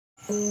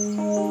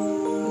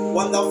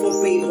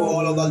Wonderful people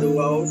all over the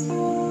world.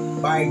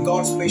 By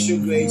God's special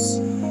grace,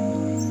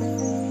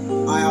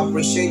 I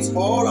appreciate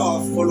all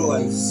our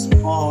followers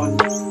on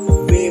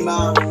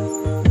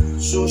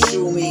Vema'S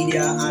social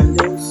media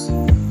handles,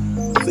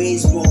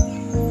 Facebook,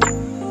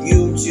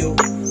 YouTube,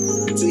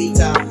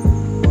 Twitter,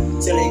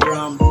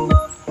 Telegram,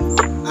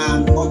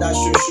 and other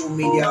social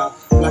media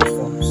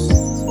platforms.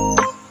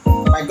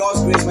 By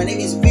God's grace, my name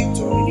is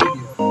Victor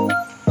Enidiok.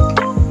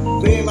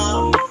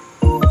 Vema'S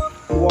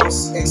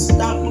was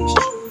established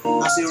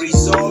as a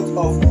result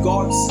of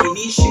God's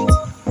initiative.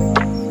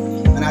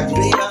 And at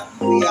Vema'S,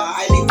 we are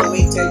highly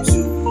committed to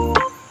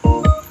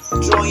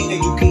drawing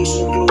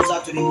education closer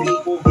to the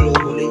people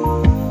globally,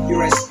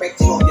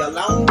 irrespective of their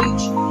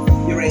language,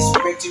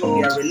 irrespective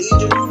of their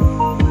religion,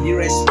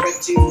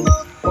 irrespective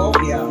of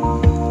their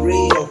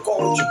race or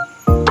culture.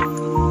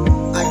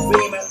 At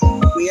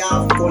Vema'S, we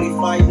have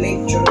qualified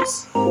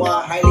lecturers who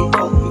are highly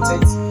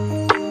competent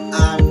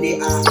and they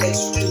are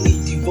extremely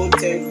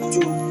devoted to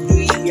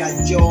doing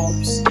their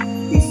jobs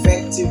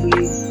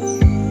effectively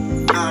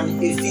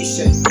and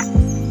efficiently.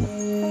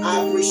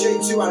 I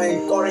appreciate you and I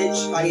encourage,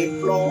 I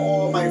implore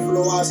all my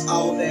followers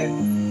out there,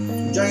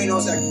 join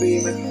us at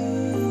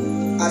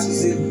Vema'S as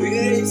it's a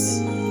great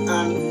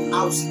and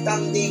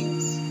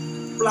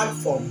outstanding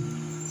platform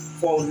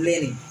for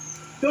learning.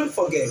 Don't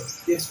forget,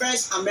 the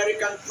first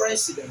American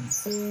president,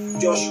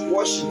 George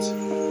Washington,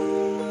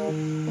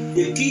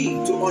 the key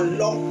to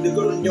unlock the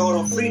golden door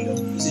of freedom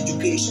is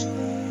education.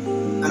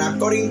 And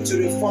according to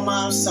the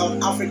former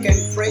South African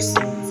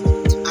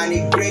president and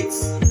a great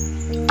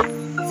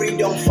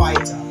freedom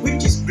fighter,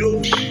 which is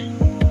global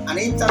and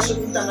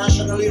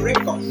internationally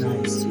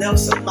recognized,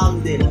 Nelson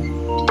Mandela,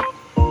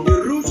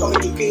 the root of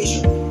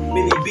education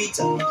may be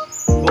bitter,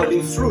 but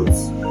the fruit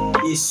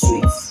is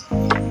sweet.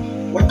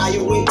 What are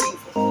you waiting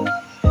for?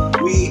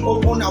 We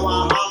open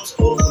our arms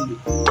openly.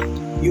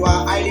 You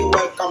are highly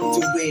welcome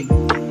to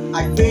Vema'S.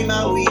 At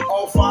Vema'S, we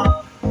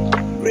offer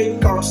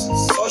great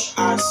courses such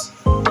as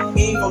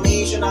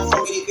information and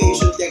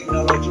communication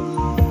technology,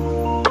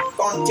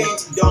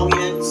 content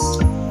dominance,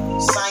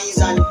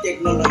 science and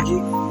technology,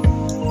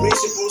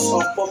 principles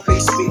of public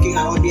speaking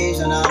and audience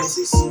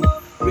analysis,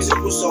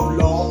 principles of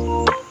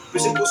law,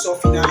 principles of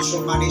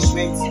financial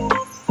management,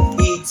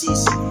 etc.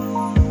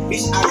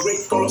 These are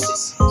great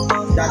courses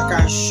that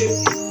can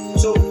shape you.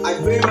 So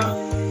at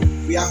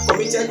Vema'S, we are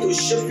committed to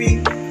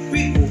shaping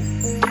people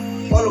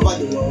all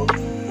over the world.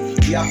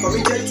 We are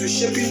committed to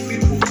shaping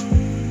people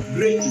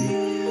greatly,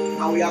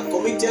 and we are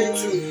committed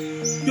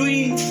to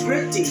doing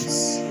great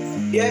things,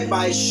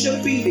 thereby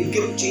shaping the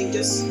game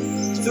changers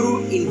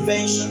through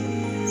invention,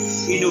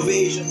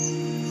 innovation,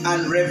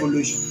 and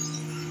revolution.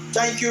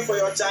 Thank you for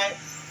your time,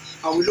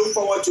 and we look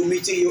forward to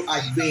meeting you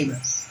at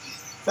Vema'S.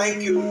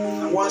 Thank you,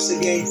 and once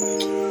again,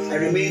 I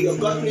remain your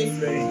godly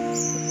friend,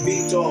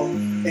 Victor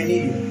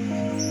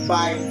Enidiok.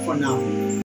 Bye for now.